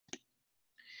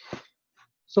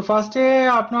So ফার্স্টে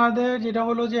আপনাদের যেটা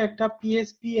হলো যে একটা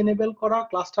পিএসপি এনেবল করা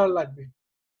ক্লাস্টার লাগবে।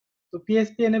 তো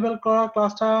পিএসপি এনেবল করা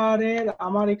ক্লাস্টারের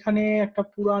আমার এখানে একটা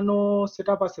পুরানো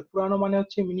সেটআপ আছে। পুরানো মানে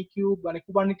হচ্ছে মিনিকিউব মানে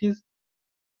কুবারনেটিস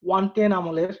 110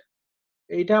 আমলের।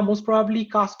 এইটা মোস্ট প্রবাবলি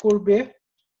কাজ করবে,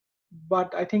 বাট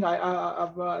আই থিঙ্ক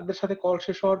আপনাদের সাথে কল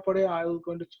শেষ হওয়ার পরে I will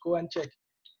going to go and check.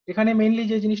 এখানে মেইনলি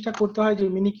যে জিনিসটা করতে হয় যে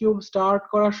মিনিকিউব স্টার্ট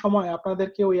করার সময়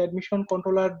আপনাদেরকে ওই অ্যাডমিশন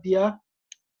কন্ট্রোলার দিয়া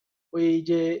ওই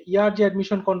যে ইয়ার যে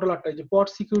অ্যাডমিশন কন্ট্রোলারটা, যে পড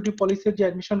সিকিউরিটি পলিসির যে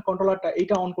অ্যাডমিশন কন্ট্রোলারটা,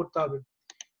 এইটা অন করতে হবে।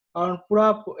 কারণ পুরা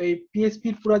এই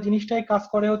পিএসপির পুরা জিনিসটাই কাজ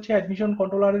করে হচ্ছে অ্যাডমিশন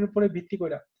কন্ট্রোলারের উপরে ভিত্তি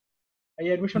করে। এই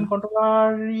অ্যাডমিশন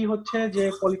কন্ট্রোলারই হচ্ছে যে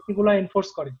পলিসিগুলো এনফোর্স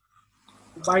করে।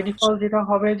 বাই ডিফল্ট যেটা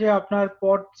হবে যে আপনার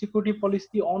পড সিকিউরিটি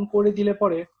পলিসি অন করে দিলে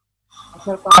পরে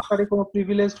আপনার ক্লাস্টারে কোনো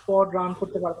প্রিভিলেজড পড রান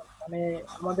করতে পারবে না। মানে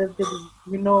আমাদের যে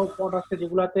বিভিন্ন পড আছে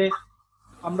যেগুলাতে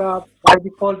আমরা by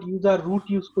default user root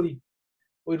use করি,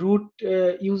 ওই রুট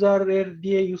ইউজার এর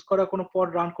দিয়ে ইউজ করা কোনো পড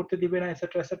রান করতে দিবে না,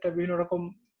 এটসেট্রা এটসেট্রা, বিভিন্ন রকম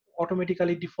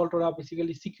অটোমেটিক্যালি ডিফল্ট ওরা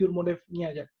বেসিক্যালি সিকিউর মোডে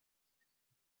নিয়ে যায়।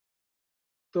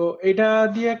 তো এটা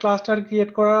দিয়ে ক্লাস্টার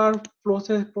ক্রিয়েট করার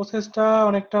প্রসেসটা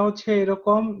অনেকটা হচ্ছে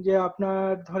এরকম যে আপনার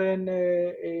ধরেন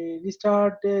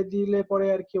রিস্টার্ট দিলে পরে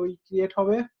আর কি ওই ক্রিয়েট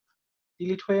হবে,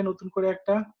 ডিলিট হয়ে নতুন করে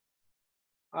একটা।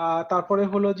 তারপরে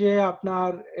হলো যে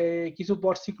আপনার কিছু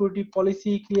বট সিকিউরিটি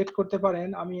পলিসি ক্রিয়েট করতে পারেন।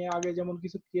 আমি আগে যেমন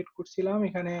কিছু ক্রিয়েট করছিলাম,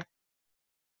 এখানে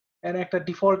একটা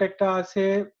ডিফল্ট একটা আছে,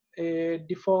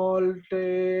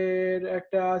 ডিফল্টের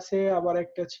একটা আছে, আবার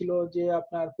একটা ছিল যে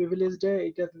আপনার প্রিভিলেজড,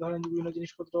 এইটাতে ধরেন বিভিন্ন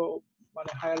জিনিসপত্র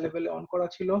মানে হায়ার লেভেলে অন করা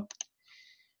ছিল।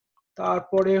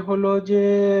 তারপরে হলো যে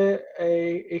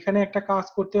এখানে একটা কাজ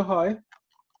করতে হয়,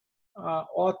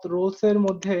 অথ রোলস এর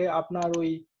মধ্যে আপনার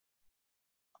ওই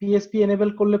পিএসপি এনেবল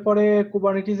করলে পরে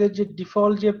কুবারনেটিসের যে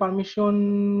ডিফল্ট যে পারমিশন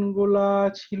গুলা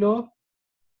ছিল,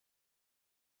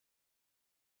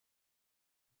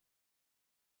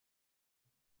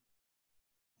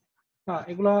 হ্যাঁ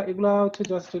এগুলা এগুলা হচ্ছে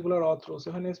জাস্ট রেগুলার অথ রোলস,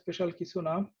 এখানে স্পেশাল কিছু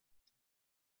না।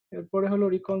 এরপরে হলো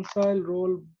রিকনসাইল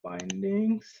রোল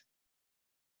বাইন্ডিংস,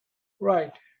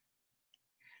 রাইট।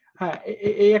 হ্যাঁ,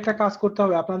 এই একটা কাজ করতে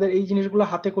হবে আপনাদের, এই জিনিসগুলো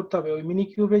হাতে করতে হবে। ওই মিনি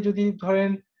কিউবে যদি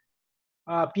ধরেন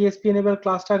পিএসপি এনেবল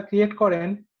ক্লাস্টার ক্রিয়েট করেন,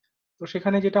 তো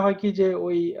সেখানে যেটা হয় কি যে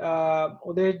ওই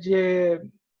ওদের যে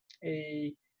এই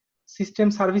সিস্টেম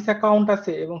সার্ভিস অ্যাকাউন্ট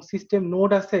আছে এবং সিস্টেম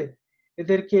নোড আছে,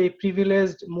 এদেরকে এই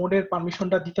প্রিভিলেজড মোডের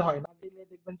পারমিশনটা দিতে হয়। না দিলে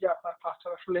দেখবেন যে আপনার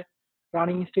ক্লাস্টার আসলে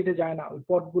রানিং স্টেটে যায় না, ওই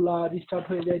পডগুলা রিস্টার্ট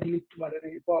হয়ে যায়, ডিলিট মানে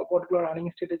পডগুলো রানিং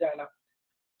স্টেটে যায় না।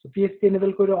 তো পিএসপি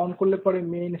এনেবল করে অন করলে পরে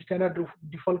মেইন স্ট্যান্ডার্ড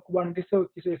ডিফল্ট কুবারনেটিসেও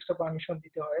কিছু এক্সট্রা পারমিশন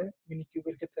দিতে হয়, মিনি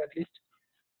কিউবের ক্ষেত্রে অ্যাটলিস্ট।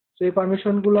 তো এই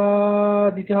পারমিশন গুলা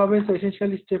দিতে হবে। তো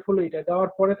এসেনশিয়াল স্টেপ হলো এটা। দেওয়ার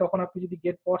পরে তখন আপনি যদি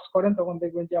গেট পডস করেন, তখন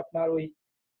দেখবেন যে আপনার ওই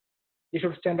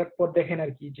যেসব স্ট্যান্ডার্ড পড দেখেন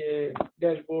আর কি, যে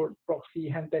ড্যাশবোর্ড, প্রক্সি,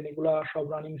 হ্যান ত্যান, এগুলা সব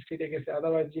রানিং স্টেটে গেছে,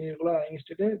 আদারওয়াইজ জিনিসগুলো রানিং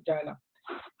স্টেটে যায় না।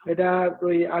 এটা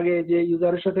ওই আগে যে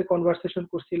ইউজারের সাথে কনভারসেশন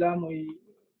করছিলাম, ওই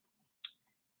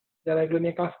যারা এগুলো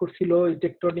নিয়ে কাজ করছিল, ওই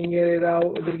টেকটনিং এরাও,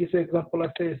 এদের কিছু এক্সাম্পল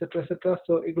আছে, এটসেট্রা এটসেট্রা।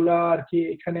 তো এগুলা আর কি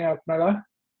এখানে আপনারা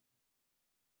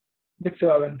দেখতে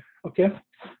পাবেন। ওকে,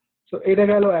 সো এটা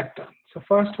গেল একটা। সো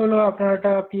ফার্স্ট হলো আপনারা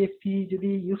একটা পিএসপি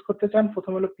যদি ইউজ করতে চান,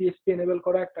 প্রথম হলো পিএসপি এনেবল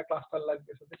করা একটা ক্লাস্টার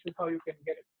লাগবে। So this is how you can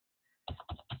get it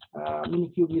mini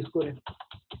cube use করে।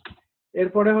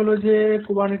 এরপরে হলো যে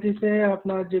কুবারনেটিসে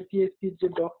আপনার যে পিএসপির যে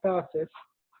ডকটা আছে,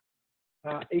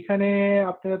 এখানে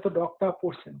আপনারা তো ডকটা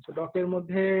পড়ছেন। তো ডকের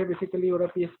মধ্যে বেসিক্যালি ওরা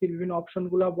পিএসপির বিভিন্ন অপশন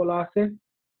গুলা বলা আছে।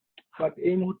 বাট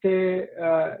এই মুহূর্তে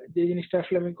যে জিনিসটা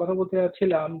আসলে আমি কথা বলতে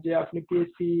চাচ্ছিলাম, যে আপনি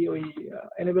পিএসপি ওই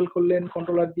এনেবল করলেন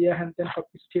কন্ট্রোলার দিয়ে, হ্যান ত্যান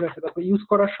সবকিছু ঠিক আছে, তারপর ইউজ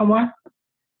করার সময়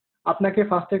আপনাকে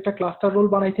ফার্স্টে একটা ক্লাস্টার রোল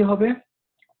বানাইতে হবে।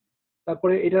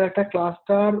 তারপরে এটার একটা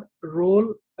ক্লাস্টার রোল,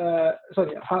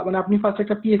 সরি, মানে আপনি ফার্স্ট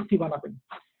একটা পিএসপি বানাবেন।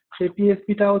 সেই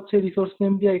পিএসপিটা হচ্ছে রিসোর্স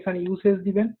নেম দিয়ে এখানে ইউসেজ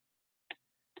দিবেন।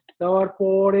 দেওয়ার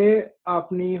পরে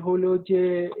আপনি হলো যে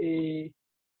এই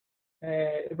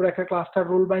এরপর একটা ক্লাস্টার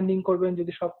রোল বাইন্ডিং করবেন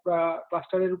যদি সব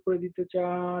ক্লাস্টারের উপরে দিতে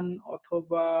চান,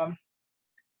 অথবা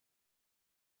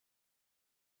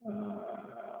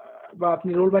বা আপনি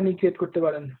রোল বাইন্ডিং ক্রিয়েট করতে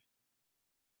পারেন,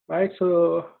 রাইট। সো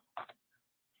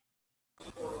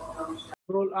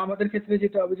রোল আমাদের ক্ষেত্রে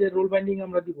যেটা হবে যে রোল বাইন্ডিং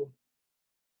আমরা দিব,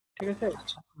 ঠিক আছে।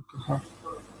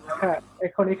 হ্যাঁ,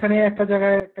 এখন এখানে একটা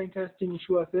জায়গায় একটা ইন্টারেস্টিং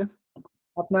ইস্যু আছে।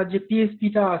 আপনার যে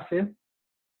পিএসপিটা আছে,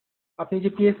 আপনি যে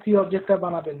পিএসপি অবজেক্টটা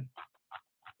বানাবেন,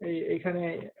 এইখানে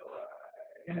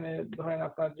এখানে ধরেন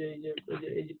আপনার যে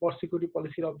এই যে পড সিকিউরিটি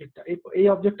পলিসির অবজেক্টটা, এই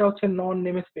অবজেক্টটা হচ্ছে নন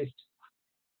name spaced,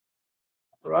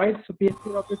 right. So PSP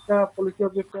অবজেক্টটা, policy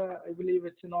অবজেক্টটা I believe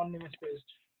it's non name spaced.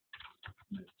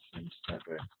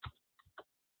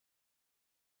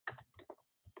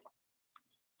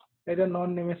 এটা নন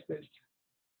নেম স্পেসড।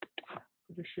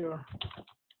 pretty sure.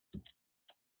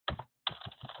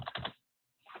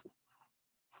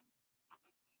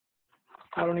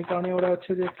 কারণ এই কারণে ওরা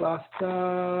হচ্ছে যে ক্লাসটা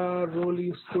রোল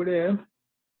ইউজ করে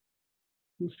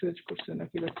ইউজ করছে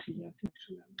নাকি দেখছি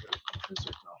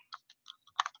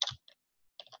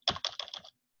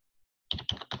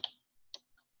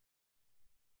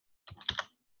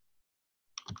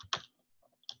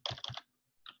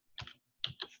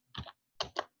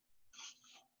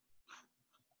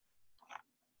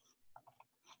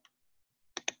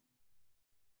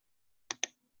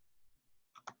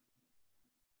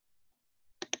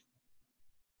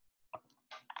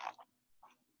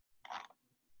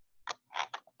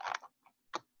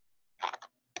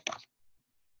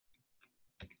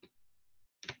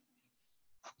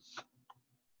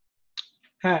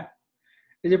হ্যাঁ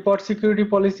এই যে পড সিকিউরিটি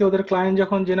পলিসি ওদের ক্লায়েন্ট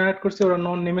যখন জেনারেট করছে ওরা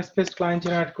নন নেমস্পেস ক্লায়েন্ট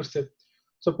জেনারেট করছে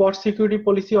so pod security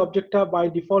policy অবজেক্টটা by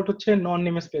default হচ্ছে নন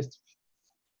নেমস্পেস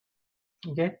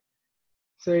ওকে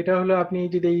সো এটা হলো আপনি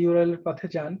যদি এই ইউআরএল পাথে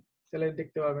যান তাহলে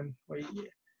দেখতে পাবেন ওই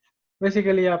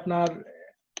বেসিক্যালি আপনার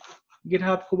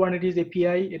GitHub Kubernetes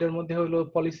API এটার মধ্যে হলো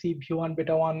পলিসি v1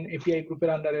 beta 1 API গ্রুপের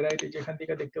আন্ডারে রাইট যেখান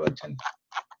থেকে দেখতে পাচ্ছেন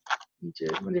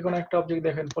যে কোনো একটা অবজেক্ট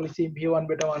দেখেন policy v1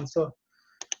 beta 1 so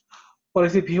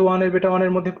policy v1 এর beta 1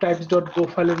 এর মধ্যে types.go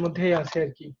ফাইলের মধ্যেই আছে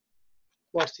আর কি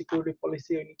পড সিকিউরিটি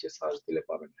পলিসি এর নিচে সার্চ দিলে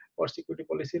পাবেন পড সিকিউরিটি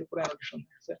পলিসির উপরে অ্যানোটেশন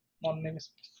আছে নন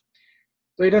নেমস্পেস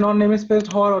তো এটা নন নেমস্পেস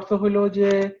হওয়ার অর্থ হলো যে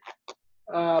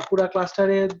পুরো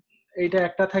ক্লাস্টারে এইটা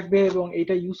একটা থাকবে এবং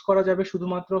এইটা ইউজ করা যাবে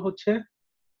শুধুমাত্র হচ্ছে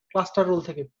ক্লাস্টার রোল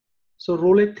থেকে সো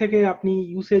রোলের থেকে আপনি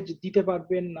ইউসেজ দিতে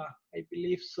পারবেন না আই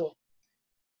বিলিভ সো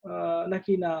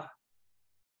নাকি না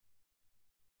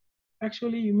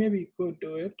actually you maybe could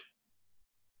do it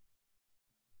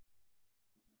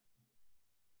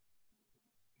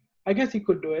I guess you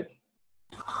could do it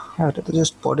yeah এটা তো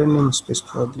just pod namespace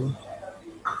probably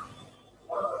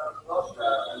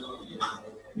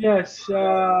yes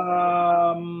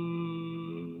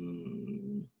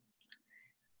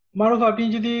মারুফ আপনি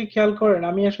যদি খেয়াল করেন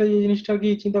আমি আসলে যে জিনিসটা কি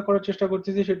চিন্তা করার চেষ্টা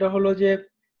করতেছি সেটা হলো যে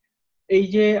এই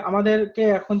যে আমাদেরকে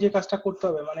এখন যে কাজটা করতে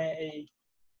হবে মানে এই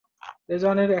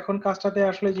রেজনের এখন কাজটাতে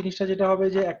আসলে জিনিসটা যেটা হবে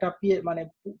যে একটা মানে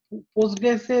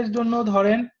পোস্টগ্রেস এর জন্য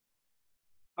ধরেন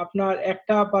আপনার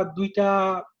একটা বা দুইটা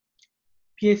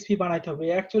পিএসপি বানাইতে হবে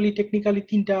অ্যাকচুয়ালি টেকনিক্যালি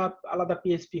তিনটা আলাদা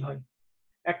পিএসপি হয়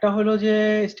একটা হলো যে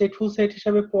স্টেটফুল সেট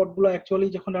হিসাবে পডগুলো অ্যাকচুয়ালি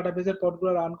যখন ডাটাবেজের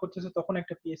পডগুলো রান করতেছে তখন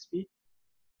একটা পিএসপি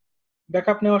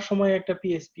ব্যাকআপ নেওয়ার সময় একটা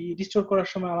পিএসপি রিস্টোর করার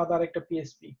সময় আলাদা আরেকটা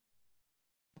পিএসপি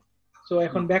সো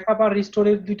এখন ব্যাকআপ আর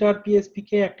রিস্টোরের দুইটার পিএসপি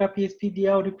কে একটা পিএসপি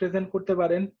দিয়েও রিপ্রেজেন্ট করতে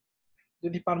পারেন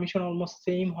যদি পারমিশন অলমোস্ট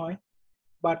সেম হয়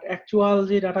বাট অ্যাকচুয়াল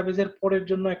যে ডাটাবেজের পরের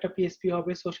জন্য একটা পিএসপি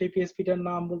হবে সো সেই পিএসপিটার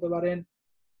নাম বলতে পারেন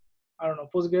I don't know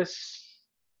Postgres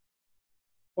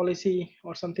policy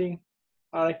or something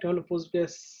আর একটা হলো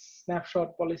Postgres snapshot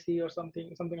policy or something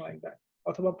like that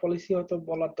অথবা পলিসি হয়তো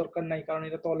বলার দরকার নাই কারণ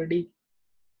এটা তো অলরেডি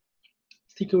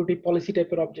সিকিউরিটি পলিসি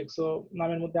টাইপের অবজেক্ট সো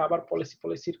নামের মধ্যে আবার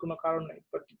পলিসির কোনো কারণ নাই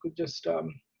বাট ইউ কুড জাস্ট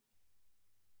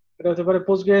এটা হতে পারে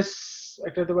Postgres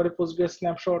একটা হতে পারে Postgres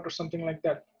snapshot or something like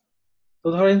that তো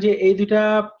ধরেন যে এই দুইটা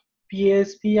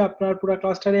পিএসপি আপনার পুরো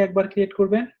ক্লাস্টারে একবার ক্রিয়েট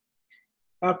করবেন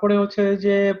তারপরে হচ্ছে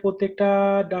যে প্রত্যেকটা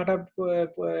ডাটা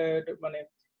মানে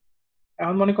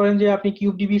এখন মনে করেন যে আপনি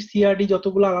কিউবডিবির সিআরডি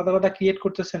যতগুলো আলাদা আলাদা ক্রিয়েট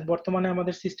করতেছেন বর্তমানে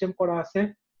আমাদের সিস্টেম করা আছে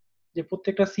যে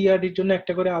প্রত্যেকটা সিআরডির জন্য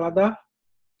একটা করে আলাদা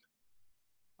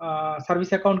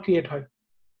সার্ভিস অ্যাকাউন্ট ক্রিয়েট হয়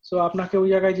সো আপনাকে ওই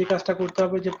জায়গায় যে কাজটা করতে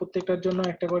হবে যে প্রত্যেকটার জন্য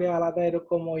একটা করে আলাদা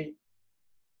এরকম ওই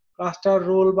ক্লাস্টার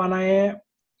রোল বানায়ে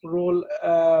রোল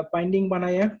বাইন্ডিং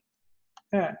বানায়ে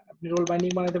হ্যাঁ আপনি রোল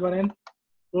বাইন্ডিং বানাতে পারেন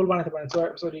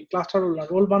সরি ক্লাস্টার রোল না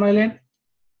রোল বানাইলেন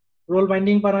রোল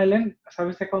বাইন্ডিং বানাইলেন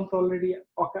সার্ভিস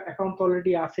অ্যাকাউন্ট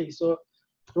অলরেডি আছেই সো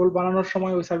রোল বানানোর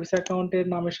সময় ওই সার্ভিস অ্যাকাউন্টের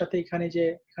নামের সাথে এখানে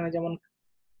যেমন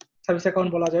সার্ভিস অ্যাকাউন্ট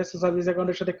বলা যায় সো সার্ভিস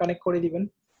অ্যাকাউন্টের সাথে কানেক্ট করে দিবেন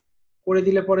করে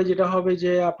দিলে পরে যেটা হবে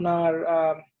যে আপনার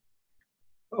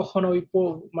তখন ওই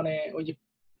মানে ওই যে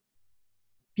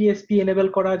পিএসপি এনেবল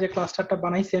করা যে ক্লাস্টারটা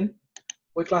বানাইছেন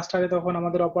ওই ক্লাস্টারে তখন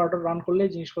আমাদের অপারেটর রান করলে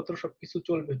জিনিসপত্র সবকিছু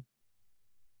চলবে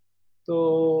তো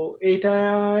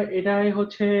এটাই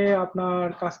হচ্ছে আপনার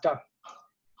কাজটা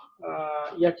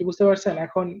ইয়া কি বুঝতে পারছেন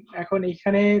এখন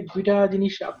এখানে দুইটা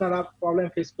জিনিস আপনারা প্রবলেম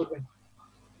ফেস করবেন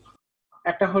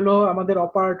একটা হলো আমাদের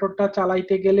অপারেটরটা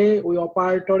চালাইতে গেলে ওই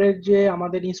অপারেটরের যে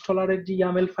আমাদের ইনস্টলারের যে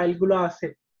ইয়ামেল ফাইলগুলো আছে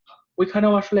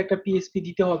ওইখানেও আসলে একটা পিএসপি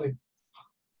দিতে হবে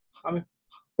আমি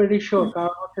প্রিটি শিওর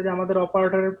কারণ হচ্ছে যে আমাদের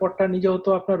অপারেটরের পডটা নিজেও তো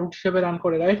আপনার রুট হিসেবে রান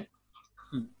করে রাইট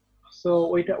সো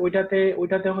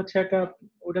ওইটাতে হচ্ছে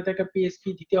একটা পিএসপি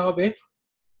দিতে হবে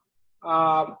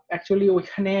অ্যাকচুয়ালি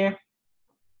ওইখানে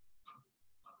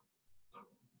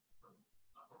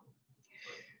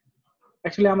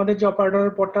অ্যাকচুয়ালি আমাদের যে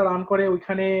অপারেটরের পডটা রান করে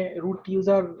ওইখানে রুট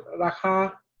ইউজার রাখা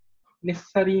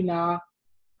নেসেসারি না,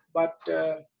 বাট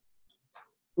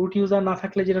রুট ইউজার না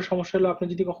থাকলে যেটা সমস্যা হলো, আপনি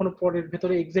যদি কখনো পডের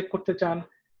ভেতরে এক্সিট করতে চান,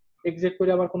 এক্সিট করে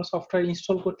আবার কোনো সফটওয়্যার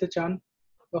ইনস্টল করতে চান,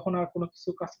 তখন আর কোনো কিছু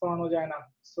কাজ করানো যায় না।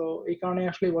 সো এই কারণে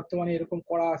আসলে বর্তমানে এরকম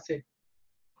করা আছে।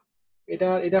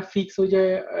 এটা ফিক্স ওই যে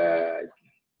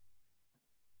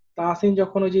তাহসিন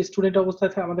যখন ওই যে স্টুডেন্ট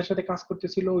অবস্থায় আমাদের সাথে কাজ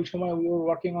করতেছিল ওই সময় we were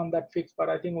working on that fix, but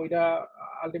I think ওইটা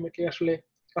আলটিমেটলি আসলে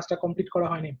কাজটা কমপ্লিট করা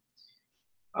হয়নি।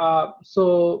 সো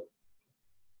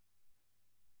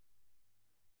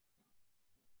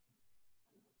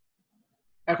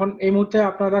এখন এই মুহূর্তে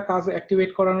আপনারা কাজ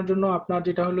অ্যাক্টিভেট করানোর জন্য আপনার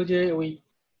যেটা হলো যে ওই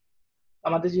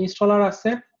আমাদের যে ইনস্টলার আছে,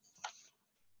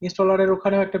 ইনস্টলারের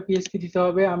ওখানেও একটা পিএসপি দিতে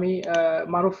হবে। আমি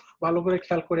মারুফ ভালো করে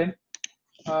খেয়াল করেন,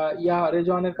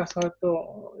 রেজওয়ানের কাছে হয়তো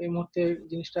এই মুহূর্তে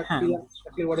জিনিসটা clear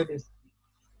what it is.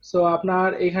 So আপনার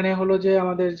এখানে হলো যে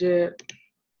আমাদের যে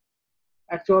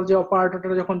অ্যাকচুয়াল যে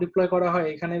অপারেটরটা যখন ডিপ্লয় করা হয়,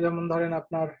 এখানে যেমন ধরেন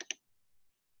আপনার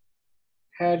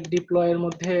হেড ডিপ্লয় এর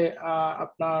মধ্যে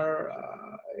আপনার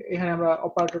এখানে আমরা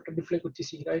অপারেটরটা ডিপ্লয়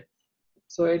করতেছি, রাইট?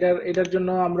 সো এটার জন্য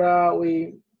আমরা ওই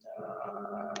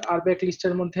আরব্যাক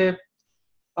লিস্টের মধ্যে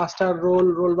 5টা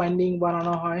রোল বাইন্ডিং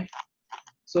বানানো হয়।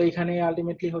 সো এখানে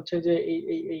আলটিমেটলি হচ্ছে যে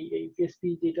এই পিএসপি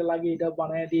যেটা লাগে এটা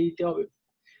বানায় দিয়ে দিতে হবে।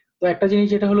 তো একটা জিনিস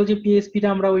যেটা হলো যে পিএসপিটা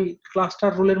আমরা ওই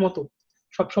ক্লাস্টার রোলের মতো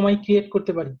সবসময় ক্রিয়েট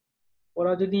করতে পারি।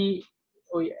 ওরা যদি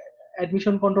ওই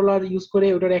অ্যাডমিশন কন্ট্রোলার ইউজ করে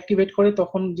ওটার অ্যাক্টিভেট করে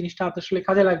তখন জিনিসটা আসলে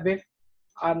কাজে লাগবে,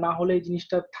 আর না হলে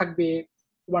জিনিসটা থাকবে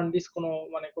কুবারনেটিস কোনো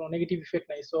নেগেটিভ ইফেক্ট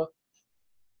নাই।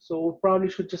 So we probably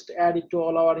should just add it to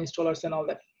all our installers and all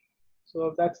that. So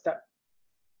that's that.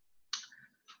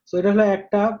 So এটা হলো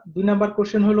একটা। 2 নাম্বার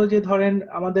কোশ্চেন হলো যে ধরেন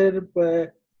আমাদের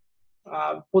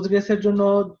পোস্টগ্রেসের জন্য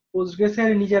পোস্টগ্রেসের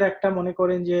নিজের একটা মনে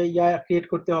করেন যে ক্রিয়েট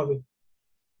করতে হবে,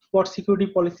 পড সিকিউরিটি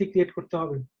পলিসি ক্রিয়েট করতে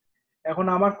হবে। এখন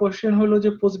আমার কোশ্চেন হলো যে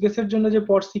পোস্টগ্রেসের জন্য যে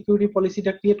পড সিকিউরিটি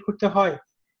পলিসিটা ক্রিয়েট করতে হয়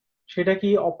সেটা কি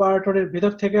অপারেটরের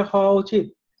ভেতর থেকে হওয়া উচিত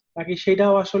নাকি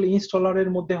সেটাও আসলে ইনস্টলারের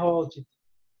মধ্যে হওয়া উচিত?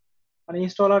 মানে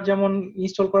ইনস্টলার যেমন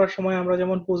ইনস্টল করার সময় আমরা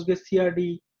যেমন পোস্টগ্রেস সিআরডি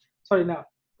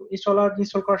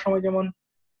ইনস্টল করার সময় যেমন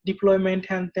ডিপ্লয়মেন্ট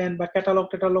হ্যান ত্যান বা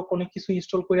ক্যাটালগ অনেক কিছু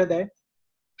ইনস্টল করে দেয়,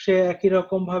 সে একই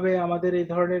রকম ভাবে আমাদের এই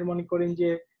ধরনের মনে করেন যে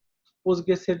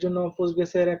পোস্টগ্রেসের জন্য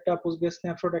পোস্টগ্রেসের একটা পোস্টগ্রেস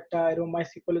স্ন্যাপশট, একটা এরকম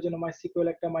মাইসিকুয়েলের জন্য মাইসিকুয়েল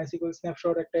একটা মাইসিকুয়েল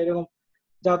স্ন্যাপশট একটা, এরকম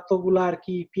যতগুলো আর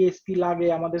কি পিএসপি লাগে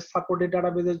আমাদের সাপোর্টেড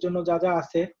ডাটাবেজের জন্য যা যা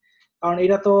আছে, কারণ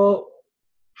এটা তো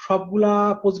সবগুলা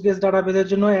পোস্টগ্রেস ডাটাবেজের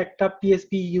জন্য একটা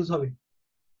পিএসপি ইউজ হবে।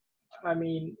 আই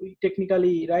মিন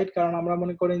টেকনিক্যালি রাইট, কারণ আমরা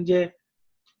মনে করেন যে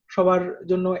সবার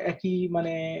জন্য একই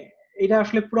এটা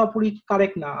আসলে পুরোপুরি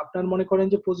কারেক্ট না। আপনার মনে করেন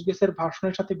যে পোস্টগ্রেসের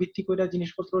ভার্সনের সাথে ভিত্তি করে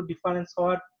জিনিসপত্র ডিফারেন্স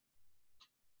হওয়ার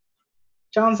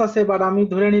চান্স আছে, বাট আমি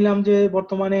ধরে নিলাম যে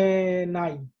বর্তমানে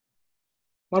নাই।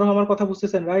 মারুফ আমার কথা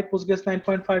বুঝতেছেন রাইট? পোস্টগ্রেস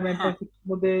 9.5 9.6 এর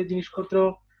মধ্যে জিনিসপত্র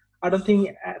আই ডোন্ট থিংক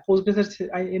পোস্টগ্রেসের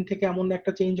এন্ড থেকে এমন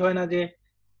একটা চেঞ্জ হয় না যে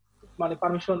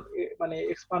permission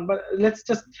expand, but let's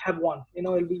just have one, it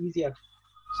will be easier.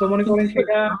 So মনে করেন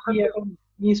সেটা কি এখন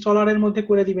ইনস্টলারের মধ্যে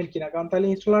করে দিবেন কিনা, কারণ তাহলে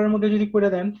ইনস্টলারের মধ্যে যদি করে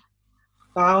দেন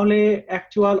তাহলে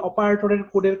অ্যাকচুয়াল অপারেটরের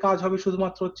কোডের কাজ হবে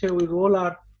শুধুমাত্র হচ্ছে ওই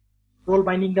রোল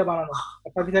বাইন্ডিংটা বানানো।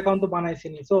 সার্ভিস অ্যাকাউন্ট তো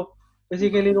বানাইছেনি, সো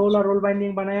বেসিক্যালি রোল বাইন্ডিং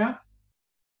বানায়া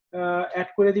অ্যাড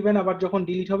করে দিবেন, আবার যখন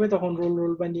ডিলিট হবে তখন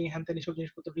রোল বাইন্ডিং হ্যান ত্যান সব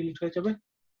জিনিসপত্র ডিলিট হয়ে যাবে,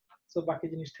 সো বাকি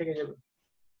জিনিস থেকে যাবে।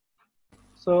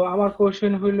 সো আমার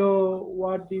কোশ্চেন হইলো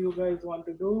what do you guys want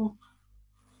to do?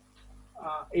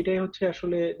 এটাই হচ্ছে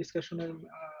আসলে ডিসকাশনের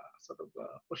সর্ট অফ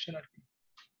কোশ্চেন আর কি।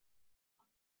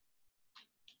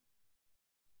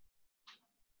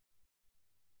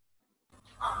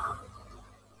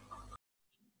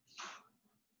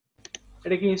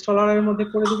 এটা কি ইনস্টলারের মধ্যে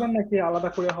করে দিবেন নাকি আলাদা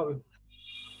করে হবে?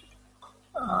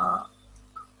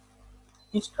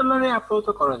 ইনস্টলারে আপাতত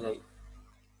করা যায়।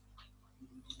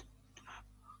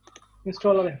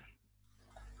 ইনস্টলারে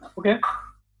ওকে।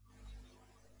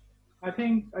 I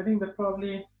think that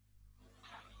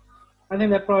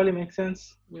probably makes sense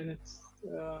when it's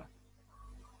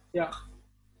yeah.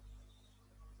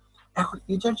 এখন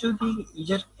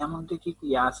ইউজার এমন কি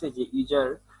আছে যে ইউজার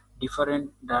ডিফারেন্ট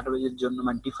ডাটাবেজের জন্য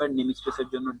ডিফারেন্ট নেম স্পেসের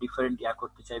জন্য ডিফারেন্ট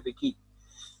করতে চাইবে কি?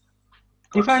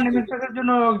 ডিফারেন্ট নেম স্পেসের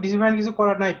জন্য ডিফারেন্ট কিছু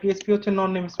করার নাই, পিএসপি হচ্ছে নন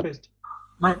নেম স্পেস।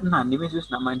 না নেম স্পেস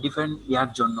না, ডিফারেন্ট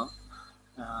জন্য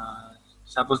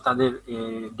সাপোজ তাদের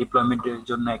ডিপ্লয়মেন্টের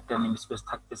জন্য একটা নেম স্পেস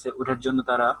থাকতেছে, ওটার জন্য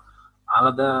তারা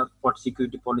আলাদা পড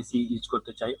সিকিউরিটি পলিসি ইউজ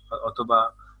করতে চায় অথবা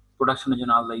প্রোডাকশনের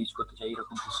জন্য আলাদা ইউজ করতে চাই,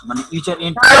 এরকম কিছু ইউজার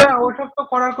এন্ড ওসব তো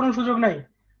করার কোনো সুযোগ নাই।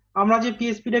 আমরা যে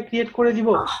পিএসপিটা ক্রিয়েট করে দিব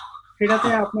সেটাতে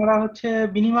আপনারা হচ্ছে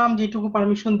মিনিমাম যেটুকু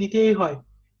পারমিশন দিতেই হয়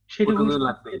সেটুকু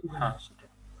লাগবে।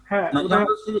 হ্যাঁ না ওটা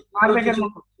ওটা এর যদি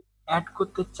মতো। অ্যাড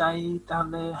করতে চাই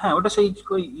তাহলে হ্যাঁ ওটা সেই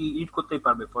এডিট করতেই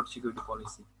পারবে ফর সিকিউরিটি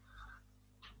পলিসি।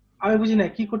 আমি বুঝি না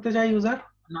কি করতে চাই ইউজার।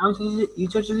 না আমি চাইছি যে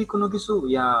ইউজার যদি কোনো কিছু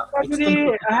যদি এক্সটেন্ড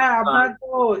করতে চায় হ্যাঁ তার আপনার তো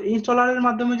ইনস্টলারের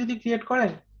মাধ্যমে যদি ক্রিয়েট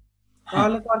করেন হ্যাঁ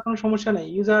তাহলে তো আর কোনো সমস্যা নেই।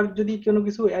 ইউজার যদি কোনো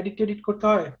কিছু এডিট করতে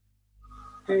হয়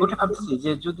হ্যাঁ, ওটা ভাবতেছি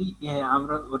যে যদি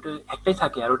আমরা ওটা একটাই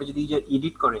থাকে আর ওটা যদি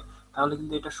এডিট করে তাহলে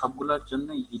কিন্তু এটা সবগুলোর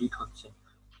জন্যই এডিট হচ্ছে,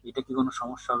 এটা কি কোনো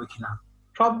সমস্যা হবে কিনা।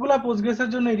 সবগুলা পোস্টগ্রেসের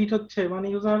জন্য এডিট হচ্ছে, মানে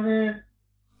ইউজারের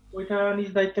ওইটা নিজ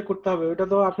দায়িত্বে করতে হবে। ওটা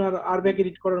তো আপনার আরব্যাক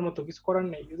এডিট করার মতো কিছু করার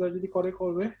নেই, ইউজার যদি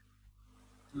করবে।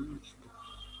 হুম,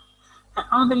 হ্যাঁ,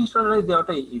 আমাদের ইনস্টলারে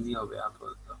দেওয়াটাই ইজি হবে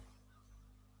আপাতত।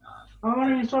 আমার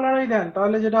ইনস্টলারই দেন,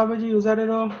 তাহলে যেটা হবে যে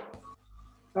ইউজারেরও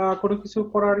কোনো কিছু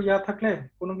করার থাকলে,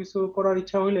 কোনো কিছু করার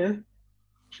ইচ্ছা হইলে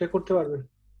সে করতে পারবে।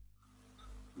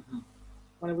 হুম,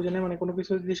 মানে বুঝে নেই, মানে কোনো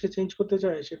কিছু যদি সে চেঞ্জ করতে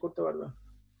চায় সে করতে পারবে।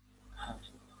 হ্যাঁ।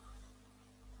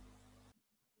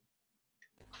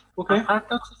 ওকে।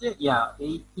 আরেকটা হচ্ছে যে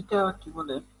এই এটা কি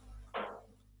বলে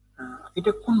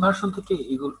এটা কোন ভার্সন থেকে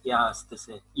এগুলো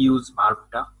আসতেছে ইউজ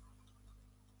ভার্বটা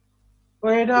তো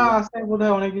এটা এগুলো? আছে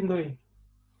বোধহয় অনেকদিন ধরেই।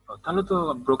 তাহলে তো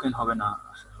ব্রোকেন হবে না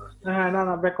আশা করা যায়। হ্যাঁ, না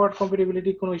না, ব্যাকওয়ার্ড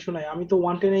কম্পিটিবিলিটি কোনো ইস্যু নাই। আমি তো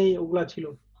 110 ওগুলা ছিল।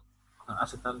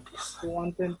 আচ্ছা তাহলে ঠিক আছে। তো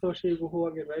 110 তো সেই বহু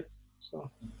আগে, রাইট? সো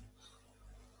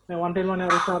 110 মানে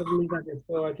আরো 4 রিলিজ আগে,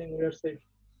 so I think we are safe.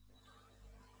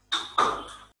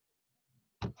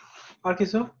 আর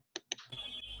কিছু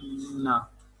না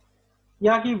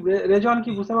কি রেজন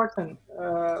কি বুঝতে পারছেন?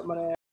 মানে